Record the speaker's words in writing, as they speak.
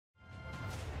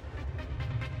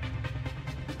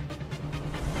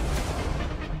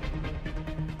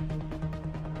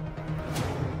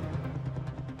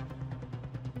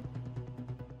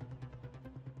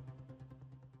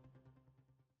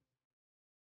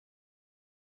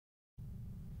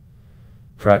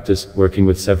Practice working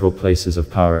with several places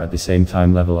of power at the same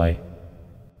time. Level A.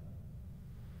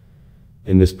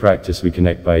 In this practice we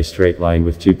connect by a straight line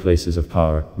with two places of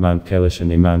power, Mount Kailash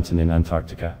and a mountain in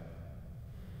Antarctica.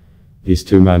 These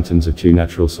two mountains are two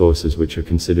natural sources which are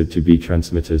considered to be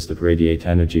transmitters that radiate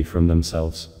energy from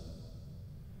themselves.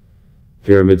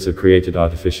 Pyramids are created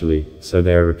artificially, so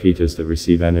they are repeaters that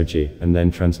receive energy and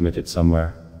then transmit it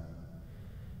somewhere.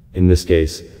 In this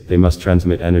case, they must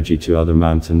transmit energy to other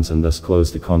mountains and thus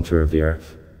close the contour of the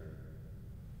earth.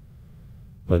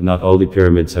 But not all the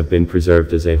pyramids have been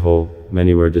preserved as a whole,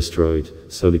 many were destroyed,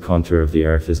 so the contour of the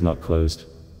earth is not closed.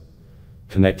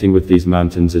 Connecting with these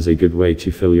mountains is a good way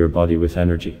to fill your body with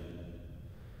energy.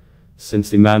 Since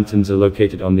the mountains are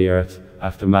located on the earth,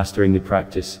 after mastering the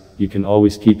practice, you can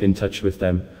always keep in touch with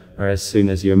them, or as soon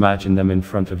as you imagine them in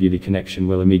front of you the connection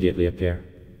will immediately appear.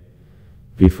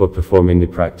 Before performing the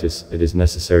practice, it is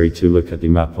necessary to look at the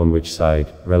map on which side,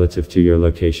 relative to your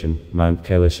location, Mount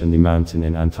Kailash and the mountain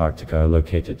in Antarctica are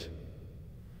located.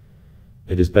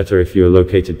 It is better if you are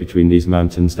located between these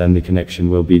mountains, then the connection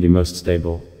will be the most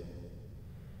stable.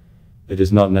 It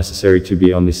is not necessary to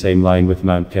be on the same line with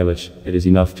Mount Kailash, it is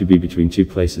enough to be between two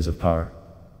places of power.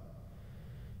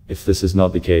 If this is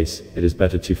not the case, it is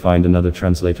better to find another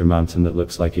translator mountain that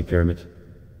looks like a pyramid.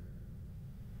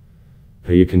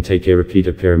 Or you can take a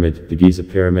repeater pyramid, the Giza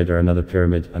pyramid or another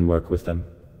pyramid, and work with them.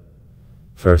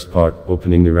 First part,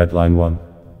 opening the red line 1.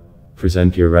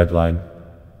 Present your red line.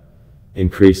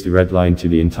 Increase the red line to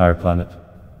the entire planet.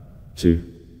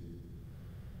 2.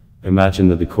 Imagine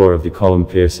that the core of the column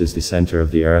pierces the center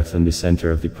of the earth and the center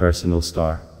of the personal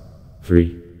star.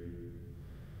 3.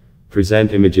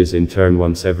 Present images in turn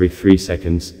once every 3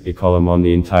 seconds, a column on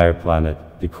the entire planet.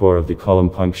 The core of the column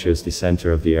punctures the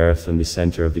center of the earth and the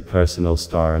center of the personal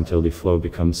star until the flow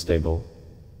becomes stable.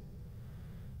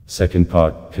 Second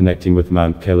part, connecting with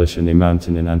Mount Kailash and a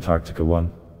mountain in Antarctica.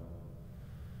 1.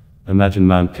 Imagine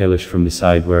Mount Kailash from the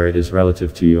side where it is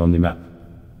relative to you on the map.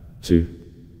 2.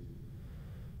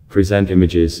 Present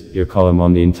images, your column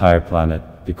on the entire planet,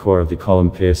 the core of the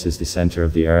column pierces the center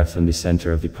of the earth and the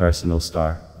center of the personal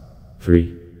star.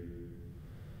 3.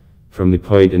 From the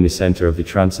point in the center of the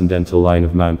transcendental line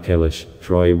of Mount Kailash,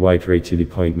 draw a white ray to the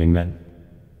point Mingmen.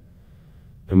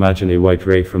 Imagine a white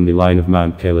ray from the line of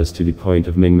Mount Kailash to the point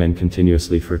of Mingmen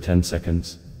continuously for 10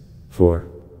 seconds. 4.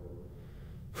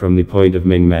 From the point of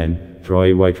Mingmen, draw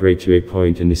a white ray to a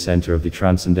point in the center of the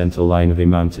transcendental line of a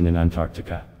mountain in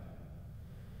Antarctica.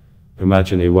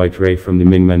 Imagine a white ray from the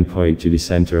Mingmen point to the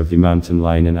center of the mountain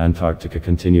line in Antarctica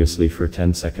continuously for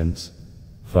 10 seconds.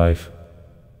 5.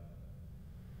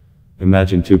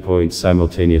 Imagine 2 points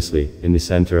simultaneously, in the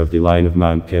center of the line of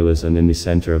Mount Kailash and in the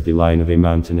center of the line of a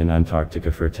mountain in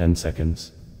Antarctica for 10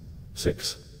 seconds.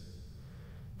 6.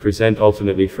 Present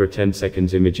alternately for 10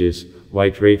 seconds images,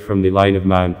 white ray from the line of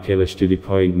Mount Kailash to the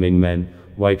point Mingmen,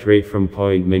 white ray from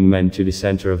point Mingmen to the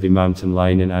center of the mountain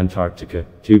line in Antarctica,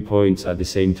 2 points at the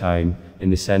same time, in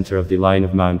the center of the line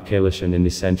of Mount Kailash and in the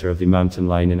center of the mountain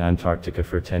line in Antarctica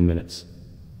for 10 minutes.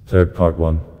 Third part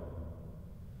 1.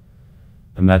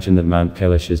 Imagine that Mount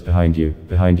Kailash is behind you,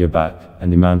 behind your back,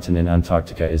 and the mountain in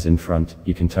Antarctica is in front,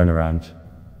 you can turn around.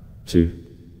 2.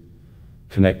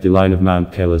 Connect the line of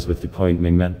Mount Kailash with the point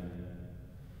Mingmen.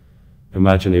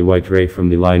 Imagine a white ray from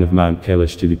the line of Mount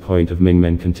Kailash to the point of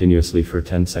Mingmen continuously for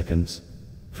 10 seconds.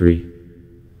 3.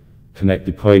 Connect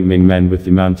the point Mingmen with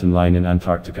the mountain line in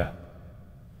Antarctica.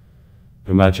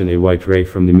 Imagine a white ray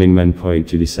from the Mingmen point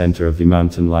to the center of the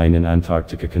mountain line in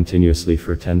Antarctica continuously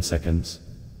for 10 seconds.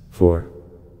 4.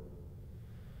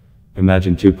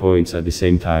 Imagine 2 points at the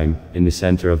same time, in the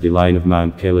center of the line of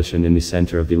Mount Kailash and in the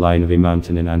center of the line of a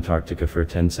mountain in Antarctica for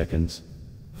 10 seconds.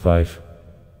 5.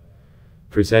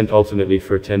 Present alternately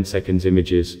for 10 seconds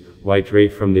images, white ray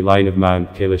from the line of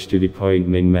Mount Kailash to the point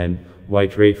Mingmen,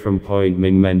 white ray from point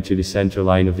Mingmen to the center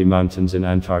line of the mountains in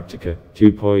Antarctica,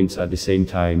 2 points at the same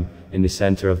time, in the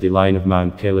center of the line of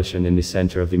Mount Kailash and in the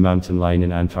center of the mountain line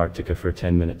in Antarctica for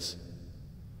 10 minutes.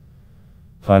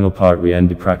 Final part, we end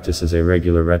the practice as a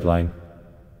regular red line.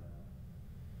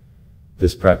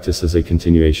 This practice is a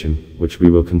continuation, which we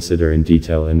will consider in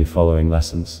detail in the following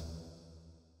lessons.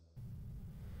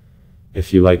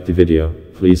 If you liked the video,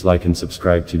 please like and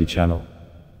subscribe to the channel.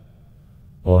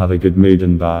 All have a good mood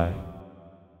and bye.